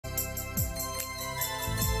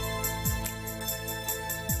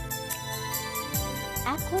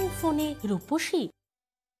এখন ফোনে রূপসী।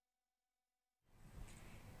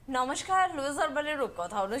 নমস্কার, লুইস হার্বালের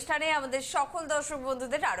রূপকথা অনুষ্ঠানে আমাদের সকল দর্শক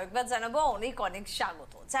বন্ধুদের আরেকবার জানাবো অনেক অনেক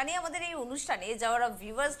স্বাগত। জানি আমাদের এই অনুষ্ঠানে যারা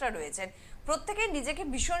ভিউয়ার্সরা রয়েছেন প্রত্যেকে নিজেকে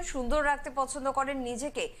ভীষণ সুন্দর রাখতে পছন্দ করেন,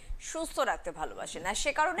 নিজেকে সুস্থ রাখতে ভালোবাসেন, আর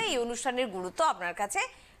সে কারণে এই অনুষ্ঠানের গুরুত্ব আপনার কাছে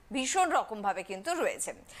ভীষণ রকমভাবে কিন্তু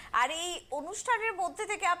রয়েছে। আর এই অনুষ্ঠানের মধ্যে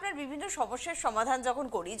থেকে আপনার বিভিন্ন সমস্যার সমাধান যখন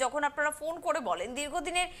করি, যখন আপনারা ফোন করে বলেন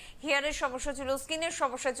দীর্ঘদিনের হেয়ারের সমস্যা ছিল, স্কিনের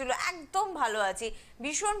সমস্যা ছিল, একদম ভালো আছি,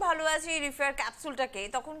 ভীষণ ভালো আছি এই রিফেয়ার ক্যাপসুলটাকে,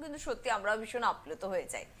 তখন কিন্তু সত্যি আমরা ভীষণ আপ্লুত হয়ে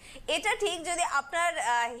যাই। এটা ঠিক, যদি আপনার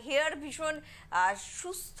হেয়ার ভীষণ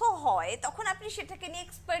সুস্থ হয় তখন আপনি সেটাকে নিয়ে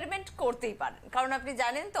এক্সপেরিমেন্ট করতেই পারেন, কারণ আপনি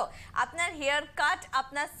জানেন তো আপনার হেয়ার কাট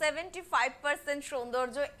আপনার 75%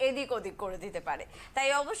 সৌন্দর্য এদিক ওদিক করে দিতে পারে। তাই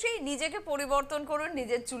অবশ্যই নিজেকে পরিবর্তন করুন,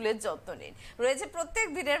 নিজের চুলের যত্ন নিন। রয়েছে প্রত্যেক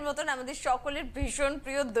দিনের মতন আমাদের সকলের ভীষণ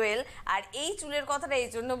প্রিয় দোয়েল, আর এই চুলের কথাটা এই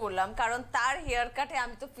জন্য বললাম কারণ তার হেয়ার কাটে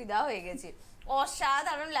আমি তো ফিদা হয়ে গেছি,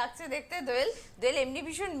 অসাধারণ লাগছে দেখতে। দোয়েল এমনি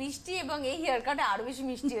ভীষণ মিষ্টি এবং এই হেয়ার কাটে আরো বেশি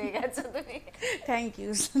মিষ্টি হয়ে গেছে তুমি। থ্যাংক ইউ,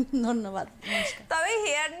 ধন্যবাদ। তবে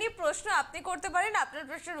হেয়ার নিয়ে প্রশ্ন আপনি করতে পারেন, আপনার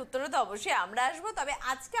প্রশ্নের উত্তরে তো অবশ্যই আমরা আসবো। তবে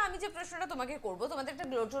আজকে আমি যে প্রশ্নটা তোমাকে করব, তোমাদের একটা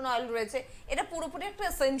গ্লোটন অয়েল রয়েছে, এটা পুরোপুরি একটা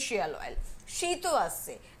এসেনশিয়াল অয়েল, শীতও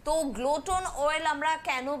আসছে, তো গ্লোটন অয়েল আমরা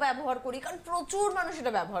কেন ব্যবহার করি? কারণ প্রচুর মানুষ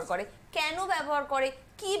এটা ব্যবহার করে, কেন ব্যবহার করে,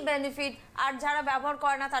 কি বেনিফিট, আর যারা ব্যবহার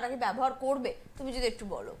করে না তারা কি ব্যবহার করবে, তুমি যদি একটু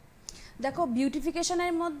বলো। দেখো,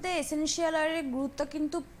 বিউটিফিকেশনের মধ্যে এসেনশিয়াল অয়েলের গুরুত্ব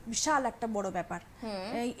কিন্তু বিশাল একটা বড় ব্যাপার।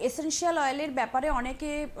 এই এসেনশিয়াল অয়েলের ব্যাপারে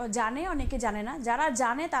অনেকে জানে, অনেকে জানে না। যারা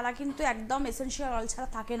জানে তারা কিন্তু একদম এসেনশিয়াল অয়েল ছাড়া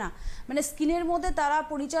থাকে না, মানে স্কিনের মধ্যে তারা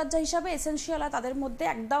পরিচর্যা হিসাবে এসেনশিয়াল অয়েল তাদের মধ্যে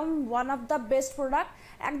একদম one of the best product,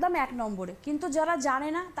 একদম এক নম্বরে। কিন্তু যারা জানে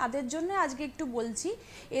না তাদের জন্য আজকে একটু বলছি।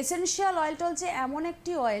 এসেনশিয়াল অয়েলটা হচ্ছে এমন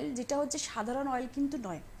একটি অয়েল যেটা হচ্ছে সাধারণ অয়েল কিন্তু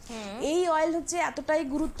নয়। এই অয়েল হচ্ছে এতটাই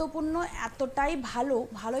গুরুত্বপূর্ণ, এতটাই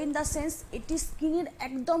ভালো ইন দ্য সেন্স এটি স্কিনের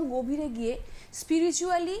একদম গভীরে গিয়ে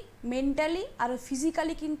স্পিরিচুয়ালি, মেন্টালি আর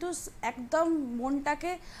ফিজিক্যালি কিন্তু একদম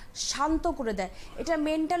মনটাকে শান্ত করে দেয়। এটা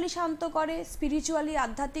মেন্টালি শান্ত করে, স্পিরিচুয়ালি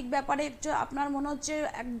আধ্যাত্মিক ব্যাপারে আপনার মনে হচ্ছে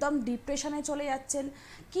একদম ডিপ্রেশনে চলে যাচ্ছেন,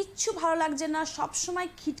 কিচ্ছু ভালো লাগছে না, সবসময়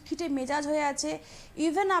খিটখিটে মেজাজ হয়ে আছে,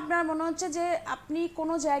 ইভেন আপনার মনে হচ্ছে যে আপনি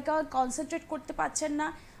কোনো জায়গায় কনসেন্ট্রেট করতে পারছেন না,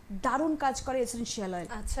 দারুণ কাজ করে এসেনশিয়াল অয়েল।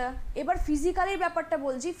 আচ্ছা, এবার ফিজিক্যালির ব্যাপারটা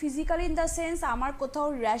বলছি। ফিজিক্যালি ইন দ্য সেন্স আমার কোথাও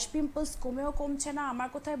র্যাশ পিম্পলস কমছে না, আমার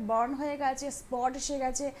কোথায় বার্ন হয়ে গেছে, স্পট এসে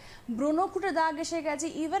গেছে, ব্রণকুটে দাগ এসে গেছে,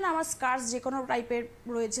 ইভেন আমার স্কার্স যে কোনো টাইপের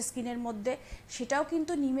রয়েছে স্কিনের মধ্যে, সেটাও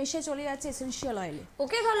কিন্তু নিমেষে চলে যাচ্ছে এসেনশিয়াল অয়েলে।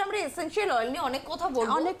 ওকে, তাহলে আমরা এসেনশিয়াল অয়েল নিয়ে অনেক কথা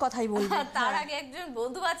বলবো, অনেক কথাই বলবো। তার আগে একজন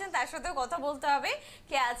বন্ধু আছেন, তার সাথেও কথা বলতে হবে।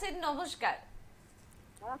 কে আছেন? নমস্কার।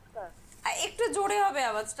 নমস্কার। একটু জোরে হবে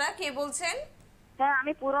আওয়াজটা। কে বলছেন? হ্যাঁ,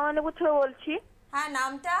 আমি পূর্ব মেদিনীপুর থেকে বলছি। হ্যাঁ,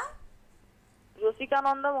 নামটা?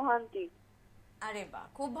 রসিকানন্দ মহান্তি। আরে বাহ,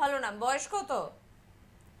 খুব ভালো নাম। বয়স কত?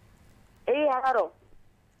 এই 11।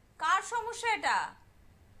 কার সমস্যা এটা?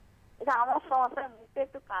 এটা আমার সমস্যা, মুখটা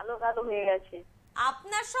একটু কালো কালো হয়ে গেছে।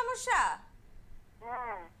 আপনার সমস্যা?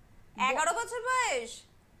 হ্যাঁ। 11 বছর বয়স?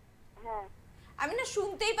 হ্যাঁ। আমি না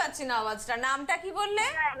শুনতেই পাচ্ছি না আওয়াজটা। নামটা কি বললে?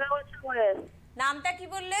 11 বছর বয়স। নামটা কি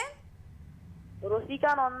বললে?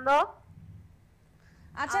 রসিকানন্দ।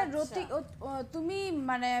 আচ্ছা, রতিক, তুমি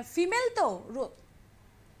মানে ফিমেল তো?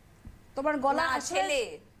 তোমার গলা ছেলে?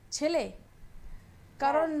 ছেলে,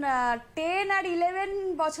 কারণ 10 আর 11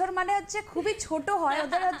 বছর মানে হচ্ছে খুবই ছোট হয়,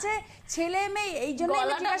 ওদের হচ্ছে ছেলে মেয়ে, এই জন্য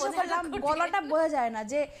আমি জিজ্ঞাসা করলাম। গলাটা বোঝা যায় না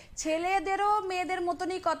যে ছেলেদেরও মেয়েদের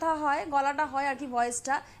মতনই কথা হয়, গলাটা হয় আর কি,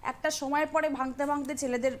 ভয়েসটা একটা সময়ের পরে ভাঙতে ভাঙতে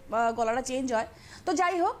ছেলেদের গলাটা চেঞ্জ হয়। তো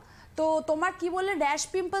যাই হোক, তো তোমার কি বললে, র্যাশ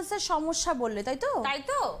পিম্পলসের সমস্যা বললে, তাই তো? তাই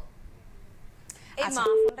তো।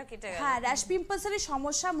 হ্যাঁ, র্যাশ পিম্পলসের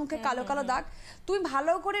সমস্যা, মুখে কালো কালো দাগ। তুমি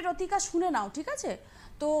ভালো করে রতিকা শুনে নাও, ঠিক আছে?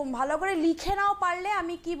 তো ভালো করে লিখে নাও পারলে।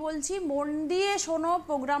 আমি কি বলছি মন দিয়ে শোনো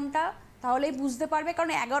প্রোগ্রামটা, তাহলেই বুঝতে পারবে।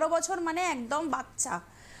 কারণ 11 বছর মানে একদম বাচ্চা।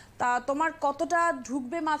 তা তোমার কতটা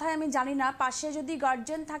ঢুকবে মাথায় আমি জানি না। পাশে যদি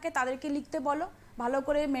গার্জেন থাকে তাদেরকে লিখতে বলো, ভালো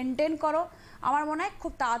করে মেনটেন করো। আমার মনে হয়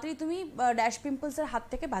খুব তাড়াতাড়ি তুমি ড্যাশ পিম্পলসের হাত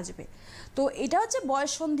থেকে বাঁচবে। তো এটা হচ্ছে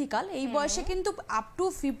বয়স সন্ধিকাল। এই বয়সে কিন্তু আপ টু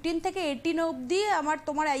 15 থেকে 18 অবধি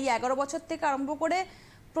তোমার এই 11 বছর থেকে আরম্ভ করে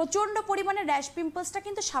প্রচণ্ড পরিমাণে র্যাশ পিম্পলসটা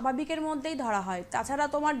কিন্তু স্বাভাবিকের মধ্যেই ধরা হয়। তাছাড়া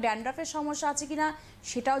তোমার ড্যান্ড্রাফের সমস্যা আছে কিনা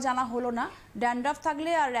সেটাও জানা হলো না। ড্যান্ড্রাফ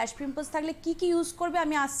থাকলে আর র্যাশ পিম্পলস থাকলে কি কি ইউজ করবে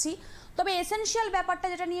আমি আসছি। তবে এসেনশিয়াল ব্যাপারটা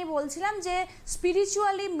যেটা নিয়ে বলছিলাম, যে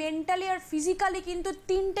স্পিরিচুয়ালি, মেন্টালি আর ফিজিক্যালি কিন্তু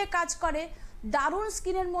তিনটে কাজ করে, দারুণ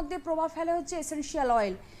স্কিনের মধ্যে প্রভাব ফেলে হচ্ছে এসেনশিয়াল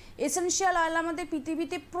অয়েল। এসেনশিয়াল অয়েল আমাদের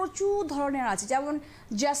পৃথিবীতে প্রচুর ধরনের আছে, যেমন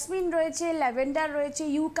জাসমিন রয়েছে, ল্যাভেন্ডার রয়েছে,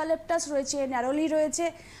 ইউক্যালিপটাস রয়েছে, ন্যারোলি রয়েছে,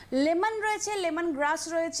 লেমন রয়েছে, লেমন গ্রাস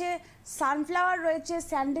রয়েছে, সানফ্লাওয়ার রয়েছে,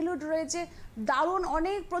 স্যান্ডেলউড রয়েছে, দারুণ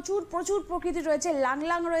অনেক প্রচুর প্রচুর প্রকৃতি রয়েছে,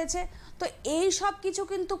 লাংলাং রয়েছে। তো এই সব কিছু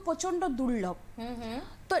কিন্তু প্রচন্ড দুর্লভ।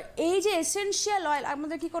 তো এই যে এসেনশিয়াল অয়েল,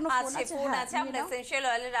 আমাদের কি কোনো ফোন আছে? ফোন আছে, আমরা এসেনশিয়াল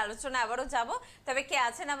অয়েলের আলোচনা আবারও যাব। তবে কে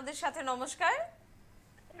আছেন আমাদের সাথে? নমস্কার।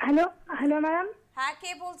 হ্যালো হ্যালো ম্যাডাম, হ্যাঁ,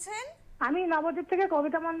 কে বলছেন? আমি নবদ্বীপ থেকে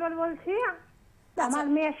কবিতা মন্ডল বলছি। আমার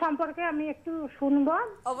মেয়ের সম্পর্কে আমি একটু শুনবো।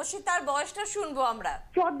 অবশ্যই, তার বয়সটা শুনবো আমরা।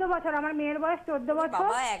 14 বছর, আমার মেয়ের বয়স 14 বছর।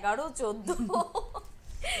 বাবা, 11 14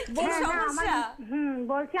 কি হ্যাঁ, না, সমস্যা?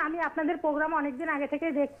 বলছি আমি আপনাদের প্রোগ্রাম অনেকদিন আগে থেকে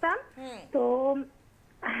দেখতাম। তো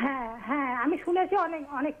হ্যাঁ আমি শুনেছি অনেক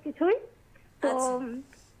অনেক কিছুই। তো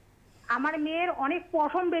আমার মেয়ের অনেক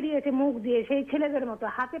পশম বেরিয়েছে মুখ দিয়ে, সেই ছেলেদের মতো।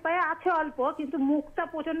 হাতে পায়ে আছে অল্প, কিন্তু মুখটা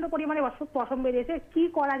প্রচন্ড পরিমাণে পশম বেরিয়েছে। কি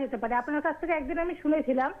করা যেতে পারে? আপনার কাছ থেকে একদিন আমি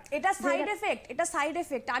শুনেছিলাম এটা সাইড এফেক্ট, এটা সাইড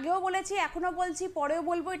এফেক্ট। আগেও বলেছি, এখনো বলছি, পরেও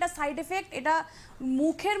বলবো, এটা সাইড এফেক্ট। এটা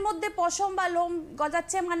মুখের মধ্যে পশম বা লোম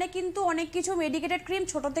গজাচ্ছে মানে কিন্তু অনেক কিছু মেডিকেটেড ক্রিম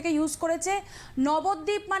ছোট থেকে ইউজ করেছে।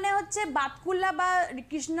 নবদ্বীপ মানে হচ্ছে বাতকুল্লা বা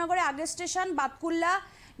কৃষ্ণনগরের আগের স্টেশন বাতকুল্লা,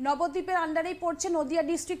 নবদ্বীপের আন্ডারেই পড়ছে, নদিয়া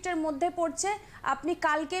ডিস্ট্রিক্টের মধ্যে পড়ছে। আপনি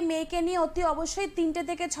কালকে মেয়েকে নিয়ে অতি অবশ্যই 3টে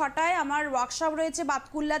থেকে 6টায় আমার ওয়ার্কশপ রয়েছে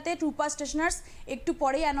বাতকুল্লাতে, টুপা স্টেশনার্স, একটু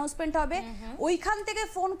পরেই অ্যানাউন্সমেন্ট হবে। ওইখান থেকে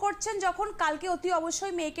ফোন করছেন যখন, কালকে অতি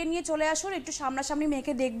অবশ্যই মেয়েকে নিয়ে চলে আসুন, একটু সামনাসামনি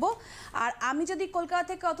মেয়েকে দেখবো। আর আমি যদি কলকাতা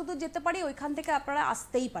থেকে অতদূর যেতে পারি, ওইখান থেকে আপনারা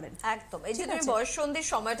আসতেই পারেন। একদম। এই যে তুমি বয়ঃসন্ধির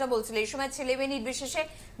সময়টা বলছিলে, এই সময় ছেলে মেয়ে নির্বিশেষে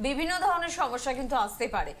বিভিন্ন ধরনের সমস্যা কিন্তু আসতে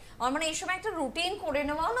পারে। আমার মানে এই সময় একটা রুটিন করে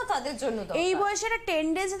নেওয়াও না তাদের জন্য দরকার। এই বয়সে একটা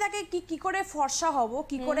টেন্ডেন্সি থাকে কি করে ফর্সা হব,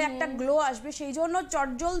 কি করে একটা গ্লো আসবে, সেই জন্য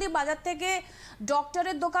চটজলদি বাজার থেকে,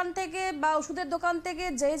 ডক্টরের দোকান থেকে বা ওষুধের দোকান থেকে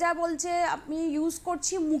যে যা বলছে আমি ইউজ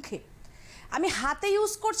করছি মুখে, আমি হাতে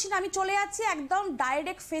ইউজ করছি না, আমি চলে যাচ্ছি একদম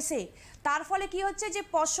ডাইরেক্ট ফেসে। তার ফলে কি হচ্ছে যে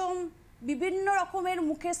পশম, বিভিন্ন রকমের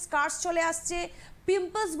মুখে স্কার্স চলে আসছে,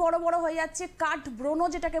 পিম্পলস বড় বড় হয়ে যাচ্ছে, কাঠ ব্রণ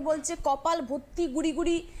যেটাকে বলছে, কপাল ভর্তি গুড়ি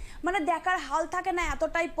গুড়ি, মানে দেখার হাল থাকে না,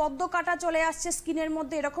 এতটাই পদ্ম কাটা চলে আসছে স্কিনের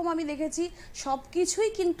মধ্যে, এরকম আমি দেখেছি। সব কিছুই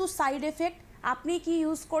কিন্তু সাইড এফেক্ট। আপনি কি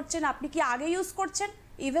ইউজ করছেন, আপনি কি আগে ইউজ করছেন,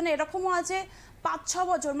 ইভেন এরকমও আছে 5-6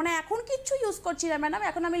 বছর, মানে এখন কিচ্ছু ইউজ করছি না ম্যাডাম,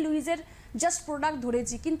 এখন আমি লুইজের জাস্ট প্রোডাক্ট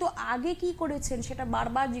ধরেছি, কিন্তু আগে কি করেছেন সেটা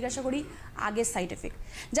বারবার জিজ্ঞাসা করি, আগের সাইড এফেক্ট।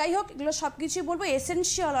 যাই হোক, এগুলো সব কিছুই বলবো।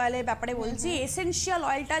 এসেনশিয়াল অয়েলের ব্যাপারে বলছি। এসেনশিয়াল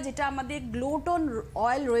অয়েলটা যেটা আমাদের গ্লোটন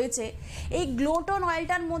অয়েল রয়েছে, এই গ্লোটন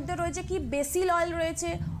অয়েলটার মধ্যে রয়েছে কি বেসিল অয়েল রয়েছে,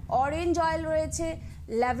 অরেঞ্জ অয়েল রয়েছে,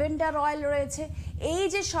 ল্যাভেন্ডার অয়েল রয়েছে, এই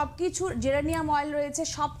যে সব কিছু, জেরানিয়াম অয়েল রয়েছে,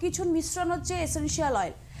 সব কিছুর মিশ্রণ হচ্ছে এসেনশিয়াল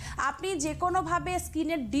অয়েল। আপনি যে কোনোভাবে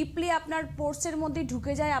স্কিনের ডিপলি আপনার পোর্সের মধ্যে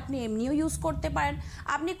ঢুকে যায়, আপনি এমনিও ইউজ করতে পারেন,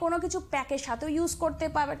 আপনি কোনো কিছু প্যাকের সাথেও ইউজ করতে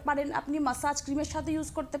পারেন, আপনি মাসাজ ক্রিমের সাথে ইউজ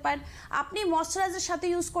করতে পারেন, আপনি ময়শ্চারাইজারের সাথে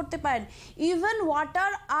ইউজ করতে পারেন, ইভেন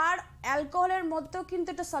ওয়াটার আর অ্যালকোহলের মধ্যেও কিন্তু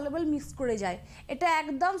এটা সলিউবল মিক্স করে যায়। এটা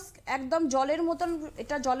একদম জলের মতন,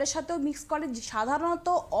 এটা জলের সাথেও মিক্স করে। সাধারণত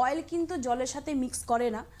অয়েল কিন্তু জলের সাথে মিক্স করে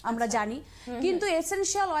না, আমরা জানি, কিন্তু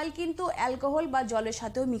এসেনশিয়াল অয়েল কিন্তু অ্যালকোহল বা জলের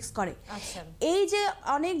সাথেও মিক্স করে। এই যে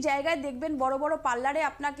অনেক জায়গায় দেখবেন বড় বড় পার্লারে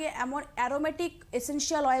আপনাকে এমন অ্যারোমেটিক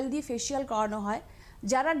এসেনশিয়াল অয়েল দিয়ে ফেসিয়াল করানো হয়,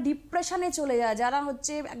 যারা ডিপ্রেশনে চলে যায়, যারা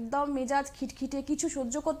হচ্ছে একদম মেজাজ খিটখিটে, কিছু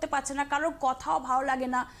সহ্য করতে পারছে না, কারোর কথাও ভালো লাগে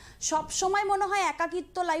না, সব সময় মনে হয়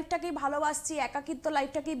একাকিত্ব লাইফটাকেই ভালোবাসছি, একাকিত্ব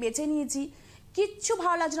লাইফটাকেই বেছে নিয়েছি, কিচ্ছু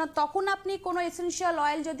ভালো লাগছে না, তখন আপনি কোনো এসেনশিয়াল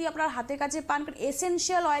অয়েল যদি আপনার হাতের কাছে পান,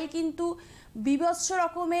 এসেনশিয়াল অয়েল কিন্তু বিভৎস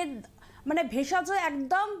রকমের, মানে ভেষজ,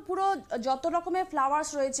 একদম পুরো যত রকমের ফ্লাওয়ার্স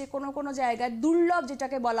রয়েছে, কোনো জায়গায় দুর্লভ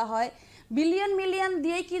যেটাকে বলা হয়, মিলিয়ন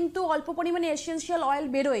দিয়েই কিন্তু অল্প পরিমাণে এসেনশিয়াল অয়েল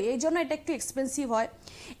বেরোয়, এই জন্য এটা একটু এক্সপেন্সিভ হয়।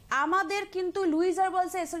 আমাদের কিন্তু লুইস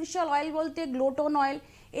হার্বালস এসেনশিয়াল অয়েল বলতে গ্লোটন অয়েল,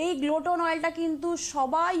 এই গ্লোটন অয়েলটা কিন্তু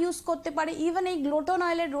সবাই ইউজ করতে পারে। ইভেন এই গ্লোটন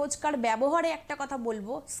অয়েলের রোজকার ব্যবহারে একটা কথা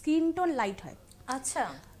বলবো, স্কিন টোন লাইট হয়। আচ্ছা,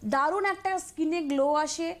 দারুণ একটা স্কিনে গ্লো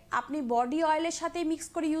আসে। আপনি বডি অয়েলের সাথে মিক্স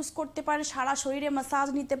করে ইউজ করতে পারেন, সারা শরীরে ম্যাসাজ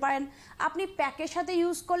নিতে পারেন। আপনি প্যাকের সাথে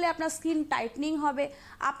ইউজ করলে আপনার স্কিন টাইটনিং হবে।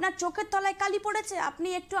 আপনার চোখের তলায় কালি পড়েছে, আপনি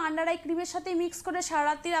একটু আন্ডার আই ক্রিমের সাথে মিক্স করে সারা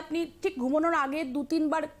রাত্রির, আপনি ঠিক ঘুমানোর আগে 2-3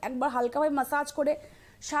 বার একবার হালকাভাবে ম্যাসাজ করে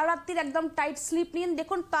সারা রাত্রির একদম টাইট স্লিপ নিন,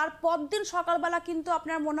 দেখুন তারপর দিন সকালবেলা কিন্তু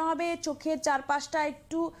আপনার মনে হবে চোখের চারপাশটা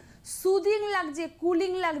একটু সুদিং লাগছে,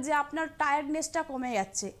 কুলিং লাগছে, আপনার টায়ার্ডনেসটা কমে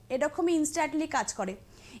যাচ্ছে, এরকমই ইনস্ট্যান্টলি কাজ করে।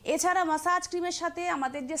 এছাড়া মাসাজ ক্রিমের সাথে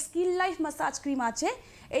আমাদের যে স্কিন লাইফ মাসাজ ক্রিম আছে,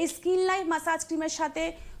 এই স্কিন লাইফ মাসাজ ক্রিমের সাথে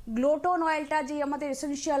গ্লোটন অয়েলটা, যে আমাদের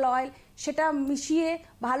এসেনশিয়াল অয়েল, সেটা মিশিয়ে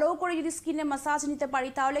ভালো করে যদি স্কিনে মাসাজ নিতে পারি,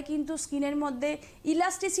 তাহলে কিন্তু স্কিনের মধ্যে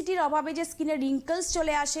ইলাস্টিসিটির অভাবে যে স্কিনে রিঙ্কলস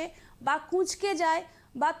চলে আসে বা কুঁচকে যায়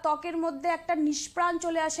বা ত্বকের মধ্যে একটা নিষ্প্রাণ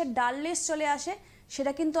চলে আসে, ডালনেস চলে আসে,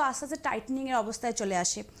 সেটা কিন্তু আস্তে আস্তে টাইটনিংয়ের অবস্থায় চলে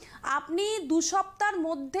আসে। আপনি 2 সপ্তাহের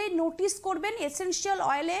মধ্যেই নোটিস করবেন এসেনশিয়াল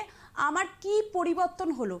অয়েলে আমার কি পরিবর্তন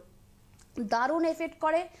হলো। দারুণ এফেক্ট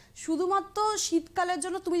করে। শুধুমাত্র শীতকালের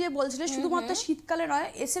জন্য তুমি যে বলছিলে, শুধুমাত্র শীতকালে নয়,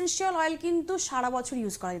 এসেনশিয়াল অয়েল কিন্তু সারা বছর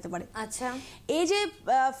ইউজ করা যেতে পারে। আচ্ছা, এই যে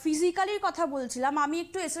ফিজিক্যালির কথা বলছিলাম, আমি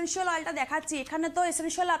একটু এসেনশিয়াল অয়েলটা দেখাচ্ছি। এখানে তো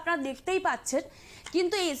এসেনশিয়াল আপনারা দেখতেই পাচ্ছেন,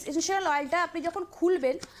 কিন্তু এই এসেনশিয়াল অয়েলটা আপনি যখন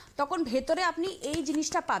খুলবেন তখন ভেতরে আপনি এই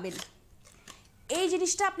জিনিসটা পাবেন। এই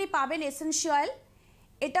জিনিসটা আপনি পাবেন এসেনশিয়াল অয়েল।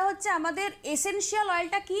 এটা হচ্ছে আমাদের এসেনশিয়াল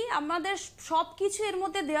অয়েলটা কি, আমাদের সব কিছু এর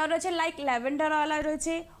মধ্যে দেওয়া রয়েছে। লাইক ল্যাভেন্ডার অয়েল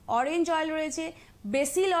রয়েছে, অরেঞ্জ অয়েল রয়েছে,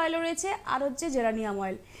 বেসিল অয়েল রয়েছে, আর হচ্ছে জেরানিয়াম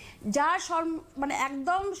অয়েল, যার মানে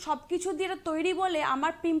একদম সব কিছু দিয়ে তৈরি বলে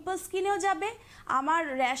আমার পিম্পল স্কিনেও যাবে, আমার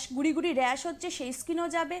র্যাশ গুড়ি গুড়ি র্যাশ হচ্ছে সেই স্কিনেও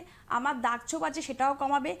যাবে, আমার দাগ ছোপ আছে সেটাও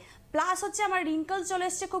কমাবে, প্লাস হচ্ছে আমার রিঙ্কল চলে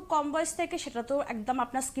এসছে খুব কম বয়স থেকে, সেটা তো একদম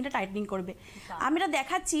আপনার স্কিনটা টাইটনিং করবে। আমি এটা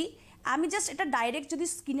দেখাচ্ছি, আমি জাস্ট এটা ডাইরেক্ট যদি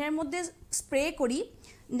স্কিনের মধ্যে স্প্রে করি,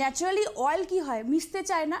 ন্যাচারালি অয়েল কি হয়, মিশতে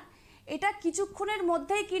চায় না, এটা কিছুক্ষণের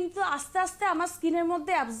মধ্যেই কিন্তু আস্তে আস্তে আমার স্কিনের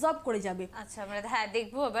মধ্যে অ্যাবজর্ব করে যাবে। আচ্ছা, আমরা হ্যাঁ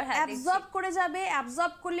দেখবো এবার। হ্যাঁ, অ্যাবজর্ব করে যাবে।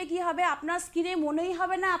 অ্যাবজর্ব করলে কি হবে, আপনার স্কিনে মনেই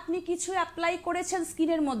হবে না আপনি কিছু অ্যাপ্লাই করেছেন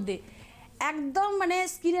স্কিনের মধ্যে। একদম মানে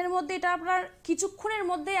স্কিনের মধ্যে এটা আপনার কিছুক্ষণের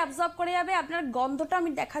মধ্যেই অ্যাবজর্ব করে যাবে। আপনার গন্ধটা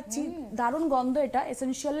আমি দেখাচ্ছি, দারুণ গন্ধ, এটা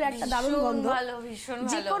এসেনশিয়ালের একটা দারুণ গন্ধ।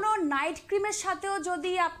 যে কোনো নাইট ক্রিমের সাথেও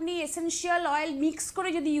যদি আপনি এসেনশিয়াল অয়েল মিক্স করে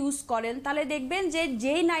যদি ইউজ করেন, তাহলে দেখবেন যে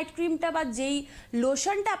যেই নাইট ক্রিমটা বা যেই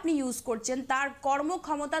লোশনটা আপনি ইউজ করছেন তার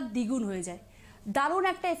কর্মক্ষমতা দ্বিগুণ হয়ে যায়। দারুণ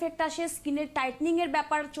একটা এফেক্ট আসে, স্কিনের টাইটনিংয়ের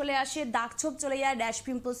ব্যাপার চলে আসে, দাগ ছোপ চলে যায়, ড্যাশ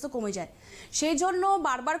পিম্পলসও কমে যায়। সেই জন্য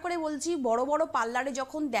বারবার করে বলছি, বড় বড় পার্লারে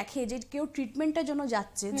যখন দেখে যে কেউ ট্রিটমেন্টের জন্য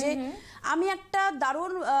যাচ্ছে, যে আমি একটা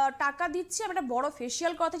দারুণ টাকা দিচ্ছি, আমি একটা বড়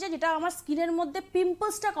ফেসিয়াল করতে চাই যেটা আমার স্কিনের মধ্যে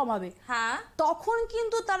পিম্পলসটা কমাবে, হ্যাঁ, তখন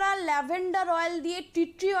কিন্তু তারা ল্যাভেন্ডার অয়েল দিয়ে, টি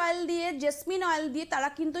ট্রি অয়েল দিয়ে, জেসমিন অয়েল দিয়ে তারা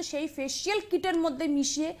কিন্তু সেই ফেসিয়াল কিটের মধ্যে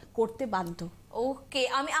মিশিয়ে করতে বাধ্য। ওকে,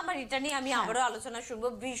 আমার এটা নিয়ে আমি আবারও আলোচনা শুনবো।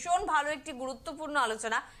 ভীষণ ভালো একটি গুরুত্বপূর্ণ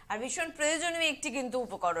আলোচনা আর ভীষণ প্রয়োজনীয় একটি কিন্তু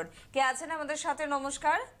উপকরণ। কে আছেন আমাদের সাথে?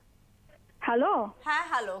 নমস্কার। হ্যালো। হ্যাঁ,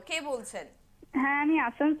 হ্যালো, কে বলছেন? হ্যাঁ, আমি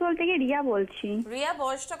আসানসোল থেকে রিয়া বলছি। রিয়া,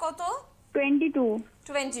 বয়সটা কত?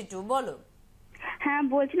 22। বলো। হ্যাঁ,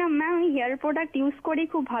 বলছিলাম ম্যাম, আমি হেয়ার প্রোডাক্ট ইউজ করি,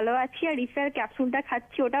 খুব ভালো আছি, আর রিফেয়ার ক্যাপসুলটা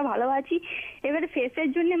খাচ্ছি, ওটা ভালো আছি। এবারে ফেসের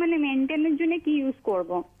জন্য মানে মেনটেনের জন্য কি ইউজ করব?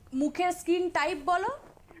 মুখের স্কিন টাইপ বলো।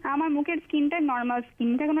 আমার মুখের স্কিনটা নর্মাল স্কিন,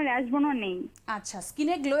 এটা কোনো র্যাশ বোনও নেই। আচ্ছা,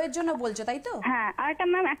 স্কিনের গ্লো এর জন্য বলছো তাই তো? হ্যাঁ, আর একটা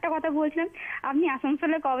ম্যাম একটা কথা বলছিলাম, আপনি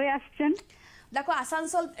আসানসোলে কবে আসছেন? দেখো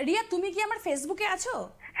আসানসোল, রিয়া তুমি কি আমার ফেসবুকে আছো?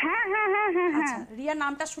 হ্যাঁ হ্যাঁ হ্যাঁ হ্যাঁ হ্যাঁ। আচ্ছা, রিয়া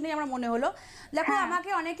নামটা শুনে আমার মনে হলো। দেখো আমাকে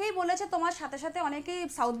অনেকেই বলেছে, তোমার সাথে সাথে অনেকেই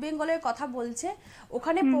সাউথ বেঙ্গলের কথা বলছে,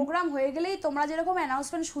 ওখানে প্রোগ্রাম হয়ে গেলেই তোমরা যেরকম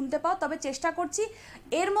অ্যানাউন্সমেন্ট শুনতে পাও, তবে চেষ্টা করছি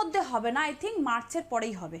এর মধ্যে হবে না, আই থিঙ্ক মার্চের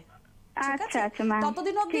পরেই হবে। আচ্ছা আচ্ছা ম্যাম,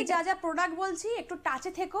 ততদিন অবধি যা যা প্রোডাক্ট বলছি একটু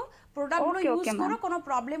টাচে থেকো, প্রোডাক্টগুলো ইউজ করো, কোনো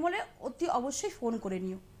প্রবলেম হলে অতি অবশ্যই ফোন করে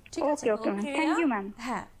নিও, ঠিক আছে? Okay ma'am, thank you ma'am.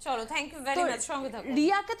 হ্যাঁ, চলো, থ্যাংক ইউ ভেরি মাচ, সঙ্গে থাকো।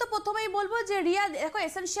 রিয়াকে তো প্রথমেই বলবো যে রিয়া দেখো,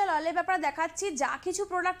 এসেনশিয়াল অয়েলের ব্যাপারে দেখাচ্ছি, যা কিছু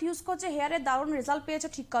প্রোডাক্ট ইউজ করছে হেয়ারের দারুণ রেজাল্ট পেয়েছো,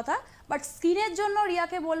 ঠিক কথা, বাট স্কিনের জন্য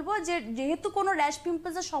রিয়াকে বলবো যে যেহেতু কোনো র্যাশ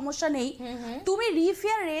পিম্পলসের সমস্যা নেই, তুমি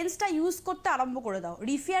রিফেয়ার রেঞ্জটা ইউজ করতে আরম্ভ করে দাও।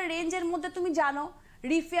 রিফেয়ার রেঞ্জের মধ্যে তুমি জানো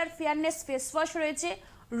রিফেয়ার ফেয়ারনেস ফেস ওয়াশ রয়েছে,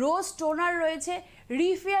 রোজ টোনার রয়েছে,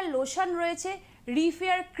 রিফেয়ার লোশন রয়েছে,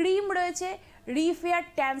 রিফেয়ার ক্রিম রয়েছে, রিফেয়ার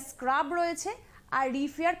ট্যান স্ক্রাব রয়েছে, আর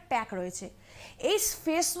রিফেয়ার প্যাক রয়েছে। এই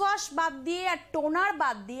ফেস ওয়াশ বাদ দিয়ে, আর টোনার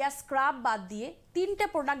বাদ দিয়ে, আর স্ক্রাব বাদ দিয়ে, তিনটে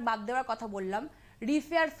প্রোডাক্ট বাদ দেওয়ার কথা বললাম।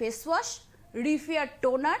 রিফেয়ার face wash, রিফেয়ার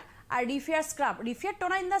toner, R রিফেয়ার scrub. রিফেয়ার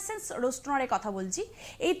toner in the sense রোজ টোনারের কথা বলছি।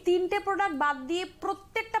 এই তিনটে প্রোডাক্ট বাদ দিয়ে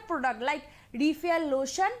প্রত্যেকটা product like রিফেয়ার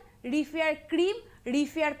lotion, রিফেয়ার cream,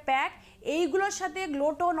 রিফেয়ার pack, এইগুলোর সাথে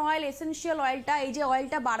গ্লোটোন অয়েল, এসেনশিয়াল অয়েলটা, এই যে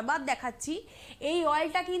অয়েলটা বারবার দেখাচ্ছি, এই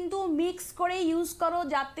অয়েলটা কিন্তু মিক্স করে ইউজ করো,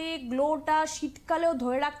 যাতে গ্লোটা শীতকালেও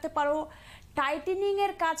ধরে রাখতে পারো।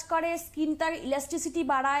 টাইটেনিংয়ের কাজ করে, স্কিনটার ইলাস্টিসিটি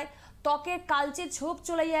বাড়ায়, ত্বকের কালচে ছোপ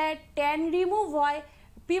চলে যায়, ট্যান রিমুভ হয়,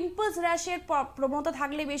 পিম্পলস র্যাশের প্রবণতা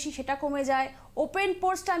থাকলে বেশি সেটা কমে যায়, ওপেন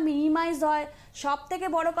পোর্সটা মিনিমাইজ হয়। সব থেকে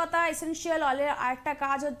বড় কথা, এসেনশিয়াল অয়েলের আরেকটা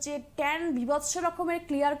কাজ হচ্ছে ট্যান বিভৎস রকমের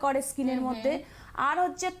ক্লিয়ার করে স্কিনের মধ্যে, আর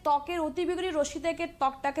হচ্ছে ত্বকের অতিবেগুনি রশ্মি থেকে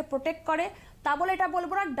ত্বকটাকে প্রোটেক্ট করে। তা বলে এটা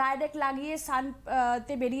বলবো না ডাইরেক্ট লাগিয়ে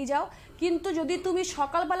সানতে বেরিয়ে যাও, কিন্তু যদি তুমি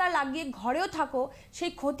সকালবেলা লাগিয়ে ঘরেও থাকো,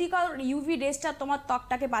 সেই ক্ষতিকর ইউভি রেসটা তোমার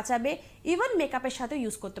ত্বকটাকে বাঁচাবে। ইভেন মেকআপের সাথে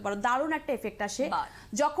ইউজ করতে পারো, দারুণ একটা এফেক্ট আসে।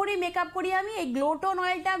 যখনই মেকআপ করি আমি এই গ্লোটোন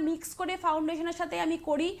অয়েলটা মিক্স করে ফাউন্ডেশনের সাথে আমি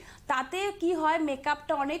করি, তাতে কি হয়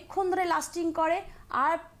মেকআপটা অনেকক্ষণ ধরে লাস্টিং করে,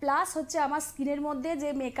 আর প্লাস হচ্ছে আমার স্কিনের মধ্যে যে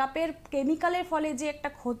মেকআপের কেমিক্যালের ফলে যে একটা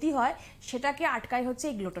ক্ষতি হয় সেটাকে আটকায় হচ্ছে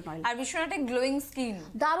এই গ্লুটান অয়েল। আর ভীষণ একটা গ্লোয়িং স্কিন,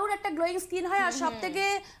 দারুণ একটা গ্লোয়িং স্কিন হয়। আর সব থেকে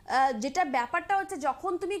যেটা ব্যাপারটা হচ্ছে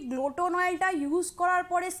যখন তুমি গ্লুটান অয়েলটা ইউজ করার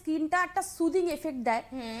পরে স্কিনটা একটা সুদিং এফেক্ট দেয়,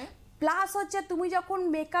 প্লাস হচ্ছে তুমি যখন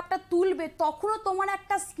মেকআপটা তুলবে তখনও তোমার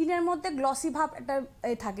একটা স্কিনের মধ্যে গ্লসি ভাব একটা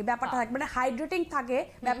থাকে, ব্যাপারটা থাকে, মানে হাইড্রেটিং থাকে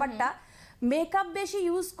ব্যাপারটা। মেকআপ বেশি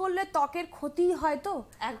ইউজ করলে ত্বকের ক্ষতি হয়, তো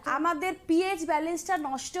আমাদের পিএইচ ব্যালেন্সটা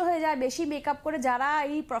নষ্ট হয়ে যায় বেশি মেকআপ করে। যারা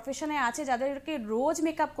এই প্রফেশনে আছে, যাদেরকে রোজ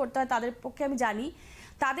মেকআপ করতে হয়, তাদের পক্ষে আমি জানি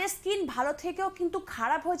তাদের স্কিন ভালো থেকেও কিন্তু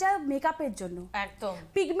খারাপ হয়ে যায় মেকআপের জন্য। একদম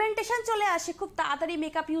পিগমেন্টেশন চলে আসে খুব তাড়াতাড়ি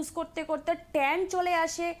মেকআপ ইউজ করতে করতে, ট্যান চলে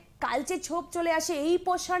আসে, কালচে ছোপ চলে আসে, এই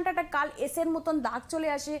পোর্শনটা একটা কাল এসের মতন দাগ চলে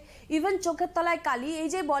আসে, ইভেন চোখের তলায় কালি। এই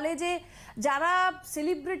যে বলে যে যারা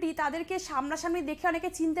সেলিব্রিটি তাদেরকে সামনাসামনি দেখে অনেকে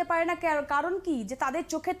চিনতে পারে না, কারণ কি যে তাদের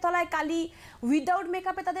চোখের তলায় কালি, উইদাউট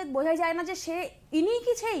মেকআপে তাদের বোঝা যায় না যে সে ইনি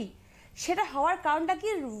কি সেই। সেটা হওয়ার কারণটা কি,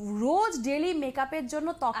 রোজ ডেইলি মেকআপের জন্য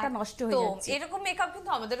ত্বকটা নষ্ট হয়ে যাচ্ছে। এরকম মেকআপ কিন্তু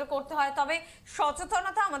আমাদেরও করতে হয়, তবে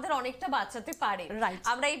সচেতনতা আমাদের অনেকটা বাঁচাতে পারে।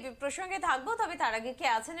 আমরা এই প্রসঙ্গে থাকবো, তবে তার আগে কে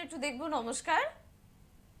আছেন একটু দেখবো। নমস্কার।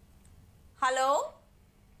 হ্যালো।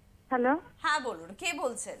 হ্যালো, হ্যাঁ বলুন, কে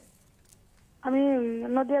বলছেন? আমি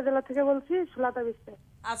নদিয়া জেলা থেকে বলছি, সুলতা বিশ্বাস।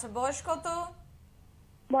 আচ্ছা, বয়স কত?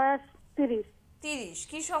 বয়স 30। 30।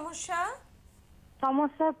 কি সমস্যা?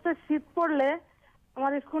 সমস্যা হচ্ছে শীত পড়লে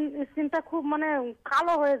আমার স্কিনটা খুব মানে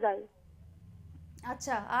কালো হয়ে যায়।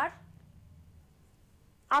 আচ্ছা,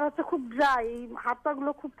 আর হচ্ছে খুব ড্রাই, হাত পা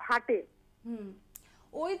গুলো খুব ফাটে।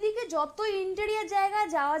 ওইদিকে যত ইন্টেরিয়ার জায়গায়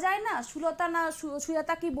যাওয়া যায় না,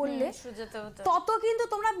 সুজাতা কি বললে, তত কিন্তু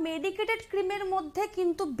তোমরা মেডিকেটেড ক্রিমের মধ্যে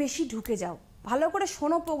কিন্তু বেশি ঢুকে যাও। ভালো করে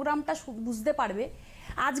শোনো, প্রোগ্রামটা বুঝতে পারবে।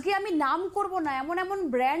 আজকে আমি নাম করব না, এমন এমন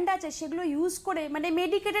ব্র্যান্ড আছে সেগুলো ইউজ করে, মানে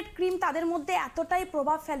মেডিকেটেড ক্রিম তাদের মধ্যে এতটাই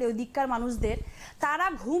প্রভাব ফেলে ওই দিককার মানুষদের, তারা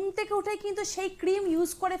ঘুম থেকে উঠে কিন্তু সেই ক্রিম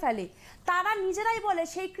ইউজ করে ফেলে। তারা নিজেরাই বলে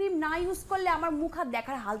সেই ক্রিম না ইউজ করলে আমার মুখ হাত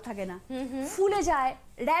দেখার হাল থাকে না, ফুলে যায়,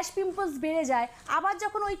 র্যাশ পিম্পলস বেড়ে যায়। আবার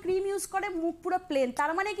যখন ওই ক্রিম ইউজ করে মুখ পুরো প্লেন,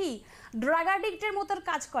 তার মানে কি ড্রাগ অ্যাডিক্টের মতো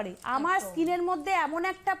কাজ করে। আমার স্কিনের মধ্যে এমন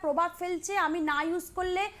একটা প্রভাব ফেলছে, আমি না ইউজ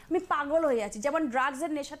করলে আমি পাগল হয়ে যাচ্ছি। যেমন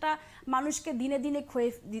ড্রাগসের নেশাটা মানুষকে দিনে দিনে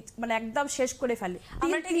মানে একদম শেষ করে ফেলে।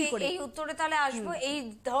 আমরা ঠিক এই উত্তরে তাহলে আসবো। এই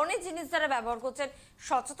ধরনের জিনিস যারা ব্যবহার করছেন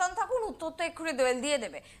সচেতন থাকুন, উত্তর তো এক্ষুনি দোয়েল দিয়ে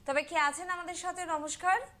দেবে। তবে কে আছেন আমাদের সাথে?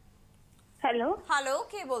 নমস্কার। হ্যালো। হ্যালো,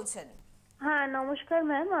 কে বলছেন? হ্যাঁ নমস্কার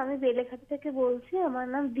ম্যাম, আমি বেলেঘাটা থেকে বলছি। আমার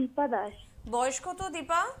নাম দীপা দাস। বয়স কত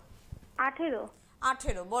দীপা? 18।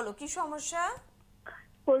 18। বলো, কি সমস্যা?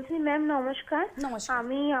 বলছি ম্যাম নমস্কার।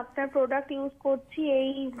 আমি আপনার প্রোডাক্ট ইউজ করছি, এই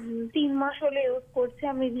 3 মাস হলো ইউজ করছি।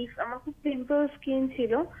 আমার খুব পিম্পল স্কিন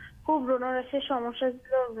ছিল, খুব ব্রণরাশের সমস্যা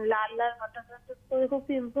ছিল, লাল লাল হঠাৎ করে খুব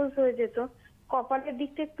পিম্পলস হয়ে যেত। কপালের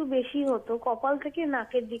দিকটা একটু বেশি হতো, কপাল থেকে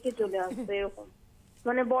নাকের দিকে চলে আসতো এরকম,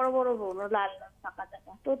 মানে বড় বড় ব্রণ, লাল লাল থাকা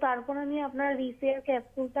থাকা। তো তারপর আমি আপনার রিসেয়ার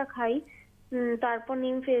ক্যাপসুলটা খাই, তারপর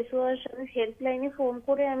নিম ফেস ওয়াশ। আমি হেল্পলাইনে ফোন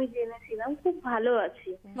করে আমি জেনেছিলাম, খুব ভালো আছি।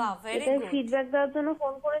 এটাই ফিডব্যাক দেওয়ার জন্য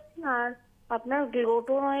ফোন করেছি। আর আপনার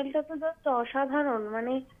গ্লুটান অয়েলটা তো জাস্ট অসাধারণ,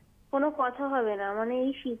 মানে কোনো কথা হবে না। মানে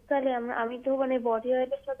এই শীতকালে আমি তো মানে বডি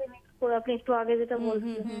অয়েলের সাথে মিক্স করে, আপনি একটু আগে যেটা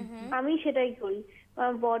বলছিলেন, আমি সেটাই করি,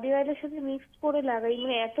 বডি অয়েলের সাথে মিক্স করে লাগাই,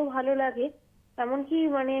 মানে এত ভালো লাগে। এমনকি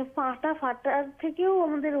মানে ফাটার থেকেও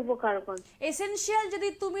আমাদের উপকার করে। এসেনশিয়াল যদি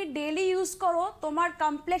তুমি ডেইলি ইউজ করো, তোমার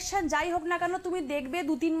কমপ্লেক্সন যাই হোক না কেন, তুমি দেখবে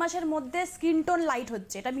 2-3 মাসের মধ্যে স্কিন টোন লাইট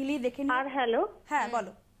হচ্ছে। এটা মিলিয়ে দেখে নিও। আর হ্যালো, হ্যাঁ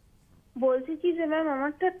বলো। বলছি কি যে ম্যাম,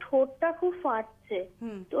 আমারটা ঠোঁটটা খুব ফাটছে,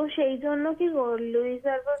 তো সেই জন্য কি লুইস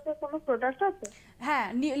হার্বালের কোনো প্রোডাক্ট আছে? হ্যাঁ,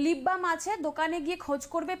 লিপ বাম আছে, দোকানে গিয়ে খোঁজ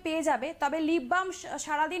করবে, পেয়ে যাবে। তবে লিপ বাম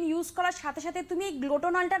সারাদিন ইউজ করার সাথে সাথে তুমি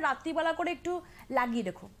গ্লুটান অয়েলটা রাত্রিবেলা করে একটু লাগিয়ে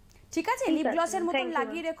রেখো, ঠিক আছে? লিপ গ্লসের মতন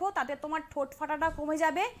লাগিয়ে রেখো, তাতে তোমার ঠোঁট ফাটাটা কমে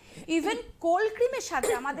যাবে। ইভেন কোল্ড ক্রিমের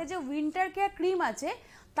সাথে আমাদের যে উইন্টার কেয়ার ক্রিম আছে,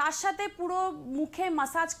 তার সাথে পুরো মুখে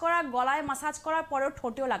মাসাজ করা, গলায় মাসাজ করার পরেও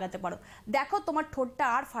ঠোঁটেও লাগাতে পারো। দেখো তোমার ঠোঁটটা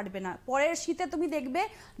আর ফাটবে না। পরের শীতে তুমি দেখবে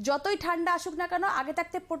যতই ঠান্ডা আসুক না কেন, আগে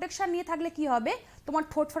থাকতে প্রোটেকশন নিয়ে থাকলে কি হবে, তোমার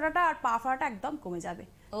ঠোঁট ফাটাটা আর পা ফাটাটা একদম কমে যাবে,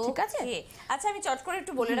 ঠিক আছে? আচ্ছা, আমি চট করে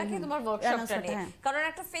একটু বলে রাখি তোমার ওয়ার্কশপটা নিয়ে, কারণ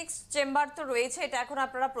একটা ফিক্সড চেম্বার তো রয়েছে। এটা এখন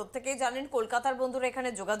আপনারা প্রত্যেকেই জানেন। কলকাতার বন্ধুরা এখানে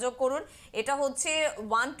যোগাযোগ করুন। এটা হচ্ছে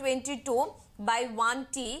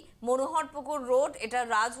 122/1T মনোহরপুকুর রোড, এটা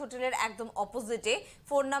রাজ হোটেলের একদম অপোজিটে।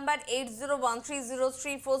 Phone number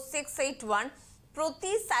 8013034681।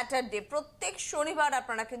 প্রতি স্যাটারডে প্রত্যেক শনিবার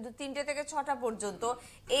আপনারা কিন্তু 3টে থেকে 6টা পর্যন্ত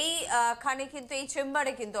খানে কিন্তু এই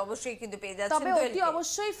চেম্বারে কিন্তু অবশ্যই কিন্তু পেয়ে যাচ্ছেন। তবে অতি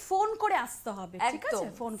অবশ্যই ফোন করে আসতে হবে, ঠিক আছে?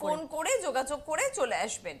 ফোন করে যোগাযোগ করে চলে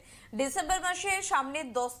আসবেন। ডিসেম্বর মাসে সামনে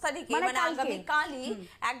 10 তারিখে মানে আগামী কালই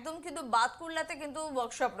একদম কিন্তু বাতকুল্লাতে কিন্তু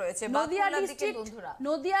ওয়ার্কশপ রয়েছে।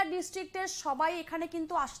 নদিয়া ডিস্ট্রিক্টের সবাই এখানে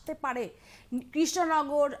কিন্তু আসতে পারে।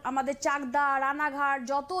 কৃষ্ণনগর, আমাদের চাকদা, রানাঘাট,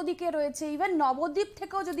 যত ওদিকে রয়েছে, ইভেন নবদ্বীপ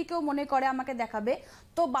থেকেও যদি কেউ মনে করে আমাকে দেখাবে,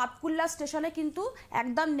 তো বাতকুল্লা স্টেশনে কিন্তু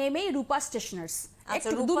একদম নেমেই রূপা স্টেশনার্স,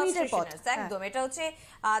 একটু 2 মিনিটের পথ। একদম, এটা হচ্ছে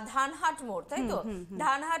ধানহাট মোড়, তাই তো?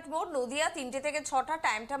 ধানহাট মোড়, নদিয়া, 3টে থেকে 6টা।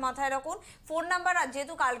 টাইমটা মাথায় রাখুন। ফোন নাম্বার,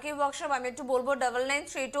 যেহেতু কালকে ওয়ার্কশপ, আমি একটু বলবো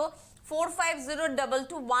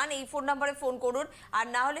 9932450221 এই ফোন নাম্বারে ফোন করুন, আর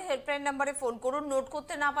না হলে হেল্পলাইন নাম্বারে ফোন করুন। নোট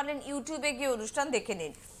করতে না পারলেন ইউটিউবে গিয়ে অনুষ্ঠান দেখে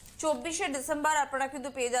নিন। 24শে ডিসেম্বর আপনারা কিন্তু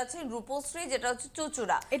পেয়ে যাচ্ছেন রূপশ্রী, যেটা হচ্ছে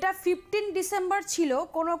চুচুড়া। এটা 15 ডিসেম্বর ছিল,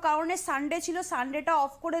 কোনো কারণে সানডে ছিল, সানডেটা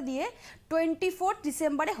অফ করে দিয়ে 24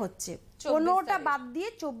 ডিসেম্বরে হচ্ছে। 15টা বাদ দিয়ে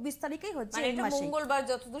 24 তারিখেই হচ্ছে এই মাসে, মঙ্গলবার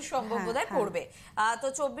যতদূর সম্ভব বোধহয় পড়বে। তো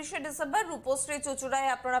 24শে ডিসেম্বর রূপশ্রী চুচুড়ায়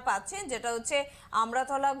আপনারা পাচ্ছেন, যেটা হচ্ছে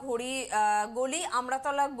আমরাতলা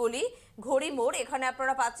গলি ঘড়ি মোড়। এখানে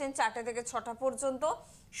আপনারা পাচ্ছেন 4টে থেকে 6টা পর্যন্ত।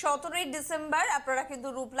 17ই ডিসেম্বর আপনারা কিন্তু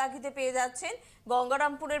রূপলাগিতে পেয়ে যাচ্ছেন।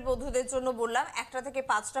 গঙ্গারামপুরের বন্ধুদের জন্য বললাম 1টা থেকে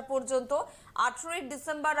 5টা পর্যন্ত। 18ই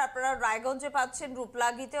ডিসেম্বর আপনারা রায়গঞ্জে পাচ্ছেন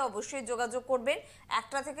রূপলাগিতে, অবশ্যই যোগাযোগ করবেন।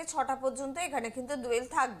 1টা থেকে 6টা পর্যন্ত এখানে কিন্তু দোয়েল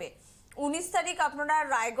থাকবে। 19 তারিখ আপনারা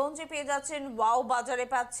রায়গঞ্জে পেয়ে যাচ্ছেন, ওয়াও বাজারে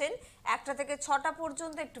পাচ্ছেন 1টা থেকে 6টা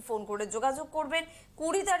পর্যন্ত, একটু ফোন করে যোগাযোগ করবেন।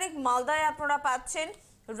 20 তারিখ মালদায় আপনারা পাচ্ছেন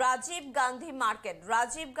রাজীব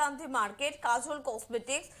গান্ধী মার্কেট কাজল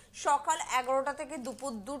কসমেটিক্স, সকাল 11টা থেকে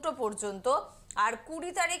দুপুর 2টো পর্যন্ত। আর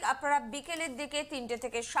 20 তারিখ আপনারা বিকেলের দিকে 3টে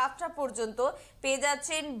থেকে 7টা পর্যন্ত পেয়ে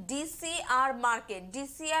যাচ্ছেন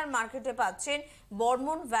ডিসিআর মার্কেটে পাচ্ছেন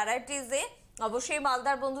বর্মন ভ্যারাইটিজে। অবশ্যই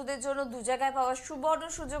মালদার বন্ধুদের জন্য 2 জায়গায় পাওয়ার সুবর্ণ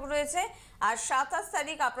সুযোগ রয়েছে। আর 27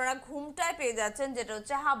 তারিখ আপনারা ঘুমটায় পেয়ে যাচ্ছেন, যেটা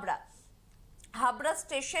হচ্ছে হাবড়া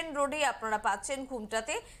স্টেশন রোডে আপনারা পাচ্ছেন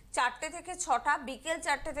ঘুমটাতে 4টে থেকে 6টা, বিকেল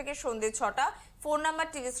 4টে থেকে সন্ধ্যে 6টা। ফোন নাম্বার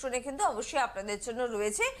টিভি স্ক্রিনে কিন্তু অবশ্যই আপনাদের জন্য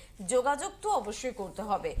রয়েছে, যোগাযোগ তো অবশ্যই করতে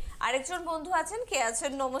হবে। আরেকজন বন্ধু আছেন, কে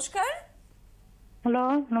আছেন? নমস্কার। হ্যালো,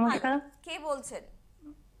 নমস্কার। কে বলছেন?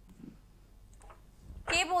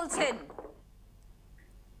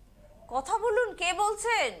 কথা বলুন, কে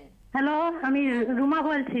বলছেন? হ্যালো, আমি রুমা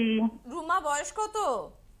বলছি। রুমা, বয়স কত?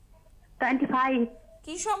 25।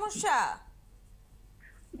 কি সমস্যা?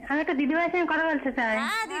 আমি একটা দিদিভাই সঙ্গে কথা বলতে চাই।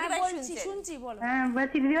 হ্যাঁ দিদিভাই, শুনছি, বলো। হ্যাঁ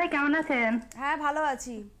বলছি, দিদিভাই কেমন আছেন? হ্যাঁ, ভালো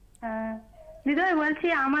আছি। দিদিভাই বলছি,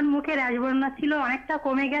 আমার মুখে রাজবর্ণ ছিল, অনেকটা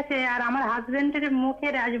কমে গেছে। আর আমার হাজবেন্ডের মুখে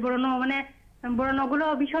রাজবর্ণ, মানে ব্রণগুলো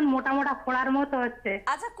ভীষণ মোটা মোটা ফোড়ার মতো হচ্ছে।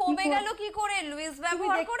 আচ্ছা, কমে গেল কি করে? লুইস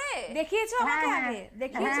ব্যবহার করে দেখিয়েছো আমাকে আগে?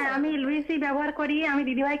 দেখিয়েছো? হ্যাঁ, আমি লুইসই ব্যবহার করি। আমি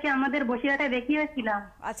দিদিভাইকে আমাদের বসিরহাটে দেখিয়েছিলাম।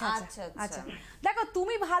 আচ্ছা। দেখো,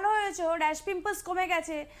 তুমি ভালো হয়েছো, র্যাশ পিম্পলস কমে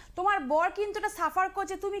গেছে। তোমার বর কিন্তু এটা সাফার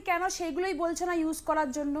করছে, তুমি কেন সেইগুলোই বলছো না ইউজ করার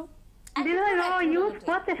জন্য? দিদিভাই ও ইউজ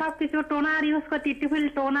করছে সবকিছু, টোনার ইউজ করছে, টিফিল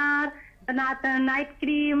টোনার, নাইট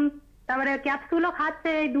ক্রিম, তারপরে ক্যাপসুলও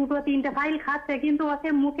খাচ্ছে, 2-3টে ফাইল খাচ্ছে, কিন্তু ওকে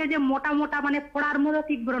মুখে যে মোটা মোটা মানে ফোড়ার মতো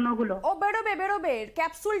ঠিক ব্রণগুলো, ও বেরোবে।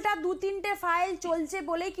 ক্যাপসুলটা 2-3টে ফাইল চলছে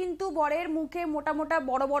বলেই কিন্তু বরের মুখে মোটা মোটা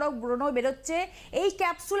বড় বড় ব্রণ বেরোচ্ছে। এই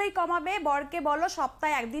ক্যাপসুলেই কমাবে। বরকে বলো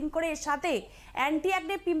সপ্তাহে 1 দিন করে এর সাথে অ্যান্টি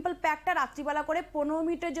অ্যাকনে পিম্পল প্যাকটা রাত্রিবেলা করে 15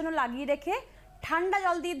 মিনিটের জন্য লাগিয়ে রেখে ঠান্ডা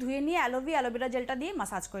জল দিয়ে ধুয়ে নিয়ে অ্যালোভেরা জেলটা দিয়ে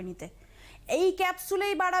মাসাজ করে নিতে। এই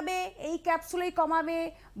ক্যাপসুলেই বাড়াবে, এই ক্যাপসুলেই কমাবে।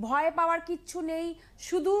 ভয় পাওয়ার কিচ্ছু নেই,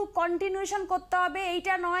 শুধু কন্টিনিউশন করতে হবে।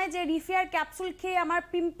 এইটা নয় যে রিফেয়ার ক্যাপসুল খেয়ে আমার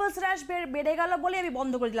পিম্পলস র্যাশ বেড়ে গেল বলে আমি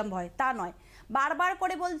বন্ধ করে দিলাম ভয়, তা নয়। বারবার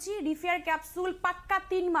করে বলছি, রিফেয়ার ক্যাপসুল পাক্কা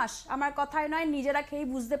 3 মাস, আমার কথায় নয়, নিজেরা খেয়েই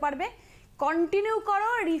বুঝতে পারবে। কন্টিনিউ করো,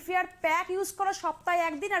 রিফেয়ার প্যাক ইউজ করো সপ্তাহে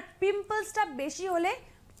 1 দিন। আর পিম্পলসটা বেশি হলে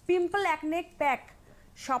পিম্পল অ্যাকনে প্যাক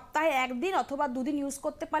সপ্তাহে 1 দিন অথবা 2 দিন ইউজ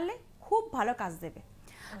করতে পারলে খুব ভালো কাজ দেবে।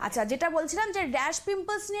 আচ্ছা, যেটা বলছিলাম যে র্যাশ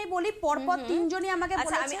পিম্পলস নিয়ে বলি, পরপর 3 জনই আমাকে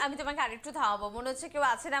বলেছে। আমি তোমাকে আরেকটু থামাবো, মনে হচ্ছে কেউ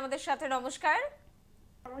আছেন আমাদের সাথে। নমস্কার।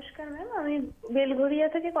 নমস্কার ম্যাম, আমি বেলঘরিয়া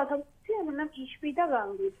থেকে কথা বলছি। আমার নাম ইস্পিতা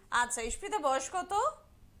গাঙ্গুলি। আচ্ছা, ইস্পিতা, বয়স কত?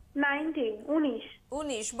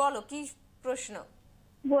 19। বলো, কি প্রশ্ন?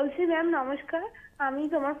 বলছি ম্যাম নমস্কার, আমি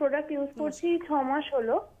তোমার প্রোডাক্ট ইউজ করছি 6 মাস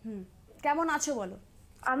হলো। কেমন আছো বলো?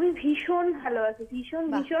 আমি ভীষণ ভালো আছি, ভীষণ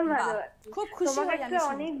ভালো আছি। খুব খুশি হই। তোমাকে একটা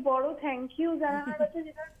অনেক বড় থ্যাংক ইউ জানানোর আছে,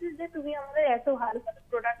 যেটা হচ্ছে যে তুমি আমাদের এত ভালো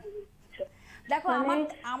প্রোডাক্ট দিচ্ছো। দেখো,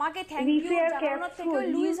 আমাকে থ্যাংক ইউ জানানোর থেকে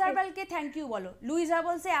লুইস হার্বালকে থ্যাংক ইউ বলো। লুইস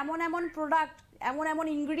হার্বালস এমন প্রোডাক্ট, এমন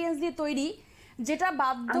ইনগ্রেডিয়েন্টস দিয়ে তৈরি যেটা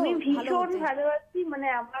বাধ্য আমি ভীষণ ভালো আছি। মানে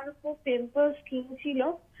আমার খুব পিম্পল স্কিন ছিল,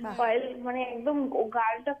 অয়েল, মানে একদম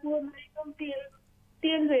গালটা পুরো একদম তেল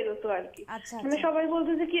তেল বেরোতো আর কি। আচ্ছা, মানে আচ্ছা। সবাই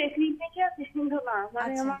বলতো যে কি ক্রিম মেখে আছিস, কিন্তু না,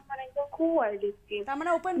 মানে আচ্ছা। আমার মানে একদম খুব অয়েলি স্কিন। তার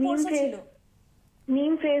মানে ওপেন পোরস ছিল।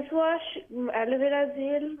 নিম face wash, aloe vera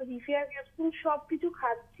gel, রিফেয়ার capsule সবকিছু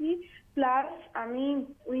খাচ্ছি, প্লাস আমি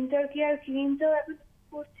উইন্টার কেয়ার ক্রিমটাও এখন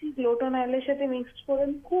করছি গ্লোটন অয়েলের সাথে মিক্সড করে,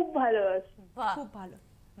 খুব ভালো আছে। বাহ, খুব ভালো,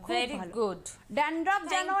 ভেরি গুড। ড্যান্ড্রাফ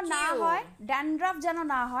যেন Thank না you.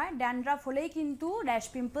 হয়, ড্যান্ড্রাফ হলেই কিন্তু র্যাশ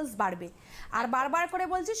পিম্পলস বাড়বে। আর বারবার করে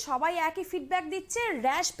বলছি, সবাই একই ফিডব্যাক দিচ্ছে,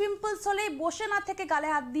 র্যাশ পিম্পলস হলেই বসে না থেকে গালে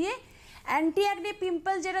হাত দিয়ে অ্যান্টি অ্যাকনে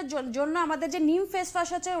পিম্পল যেটার জন্য আমাদের যে নিম ফেস ওয়াশ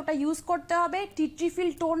আছে ওটা ইউজ করতে হবে, টিট্রিফিল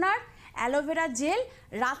টোনার, অ্যালোভেরা জেল,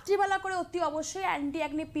 রাত্রিবেলা করে অতি অবশ্যই অ্যান্টি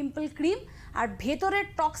অ্যাকনে পিম্পল ক্রিম, আর ভেতরের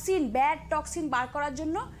টক্সিন, ব্যাড টক্সিন বার করার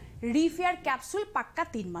জন্য রিফেয়ার ক্যাপসুল পাক্কা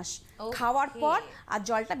 3 মাস খাওয়ার পর, আর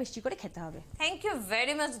জলটা বেশি করে খেতে হবে। থ্যাংক ইউ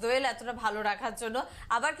ভেরি মাচ দোয়েল, এতটা ভালো রাখার জন্য।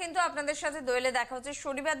 আবার কিন্তু আপনাদের সাথে দোয়েলে দেখা হচ্ছে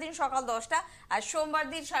শনিবার দিন সকাল 10টা আর সোমবার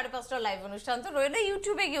দিন 5:30 লাইভ অনুষ্ঠান। তো রইলে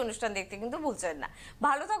ইউটিউবে গিয়ে অনুষ্ঠান দেখতে কিন্তু ভুলছেন না।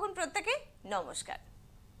 ভালো থাকুন প্রত্যেকে, নমস্কার।